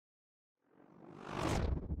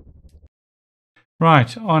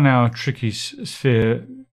Right, on our tricky sphere,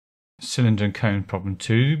 cylinder and cone problem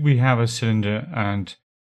 2, we have a cylinder and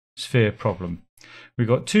sphere problem. We've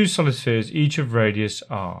got two solid spheres, each of radius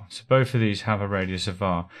r. So both of these have a radius of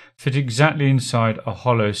r. Fit exactly inside a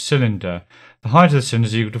hollow cylinder. The height of the cylinder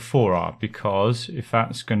is equal to 4r, because if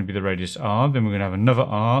that's going to be the radius r, then we're going to have another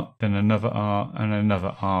r, then another r, and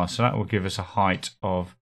another r. So that will give us a height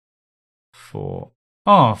of 4r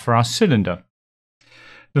for our cylinder.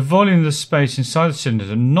 The volume of the space inside the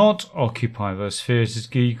cylinder not occupied by the spheres is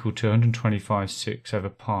equal to 125.6 over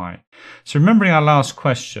pi. So remembering our last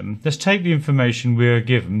question, let's take the information we are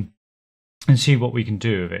given and see what we can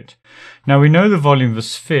do with it. Now we know the volume of the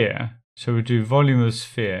sphere, so we do volume of the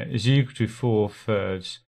sphere is equal to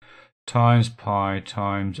 4/3 times pi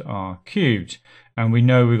times r cubed. And we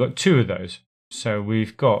know we've got two of those. So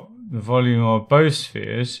we've got the volume of both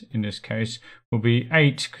spheres, in this case, will be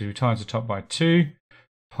 8 because we times the top by 2.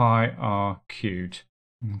 Pi r cubed.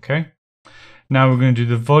 Okay, now we're going to do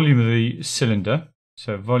the volume of the cylinder.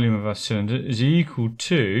 So volume of our cylinder is equal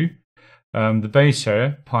to the base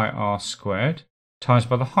area, pi r squared, times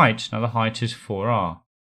by the height. Now the height is 4r.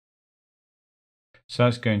 So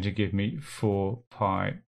that's going to give me 4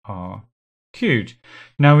 pi r cubed.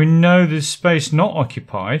 Now we know there's space not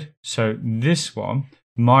occupied, so this one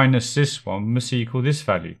minus this one must equal this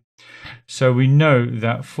value. So we know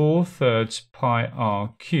that 4/3 pi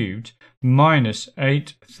r cubed minus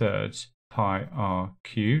 8/3 pi r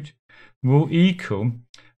cubed will equal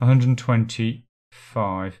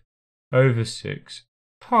 125/6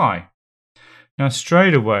 pi. Now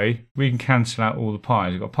straight away we can cancel out all the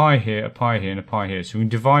pi's. We've got a pi here, a pi here, and a pi here. So we can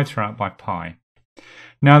divide throughout by pi.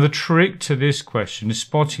 Now the trick to this question is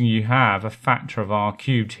spotting you have a factor of r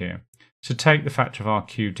cubed here. So take the factor of r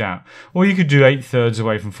cubed out. Or you could do 8/3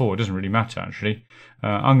 away from 4. It doesn't really matter, actually.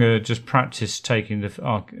 I'm going to just practice taking the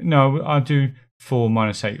r. No, I'll do 4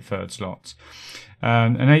 minus 8/3 lots.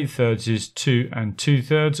 And 8/3 is 2 and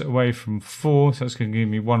 2/3 away from 4. So that's going to give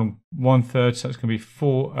me 1/3. So that's going to be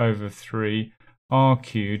 4/3 r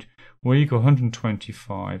cubed will equal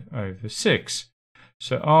 125/6.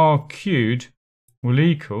 So r cubed will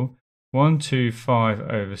equal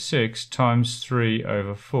 125/6 times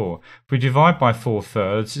 3/4. If we divide by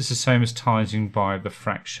 4/3, it's the same as timesing by the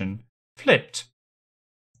fraction flipped.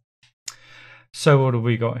 So what have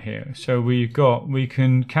we got here? So we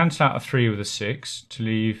can cancel out a 3 with a 6 to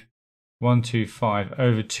leave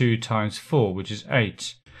 125/2 times 4, which is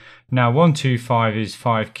 8. Now 125 is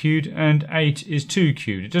 5 cubed and 8 is 2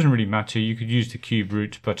 cubed. It doesn't really matter. You could use the cube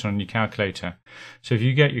root button on your calculator. So if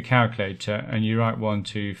you get your calculator and you write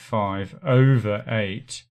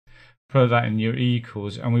 125/8, put that in your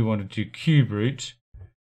equals, and we want to do cube root.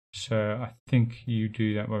 So I think you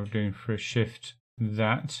do that while we're doing for a shift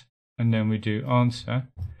that, and then we do answer.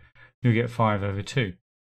 You'll get 5/2.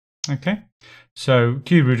 Okay, so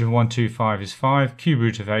cube root of 125 is 5, cube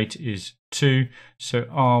root of 8 is 2, so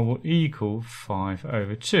r will equal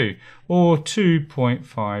 5/2, or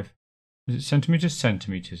 2.5, is it centimetres?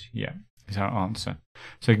 Centimetres, yeah, is our answer.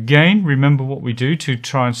 So again, remember what we do to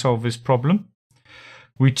try and solve this problem.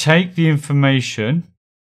 We take the information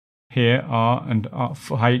here, r and r,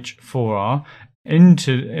 h, 4r,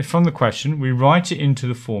 from the question, we write it into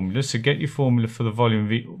the formula. So get your formula for the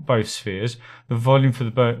volume of both spheres, the volume for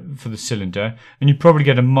the cylinder, and you probably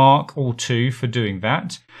get a mark or 2 for doing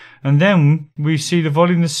that. And then we see the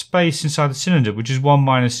volume of the space inside the cylinder, which is one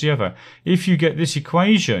minus the other. If you get this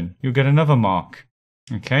equation, you'll get another mark.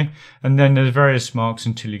 Okay, and then there's various marks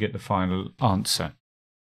until you get the final answer.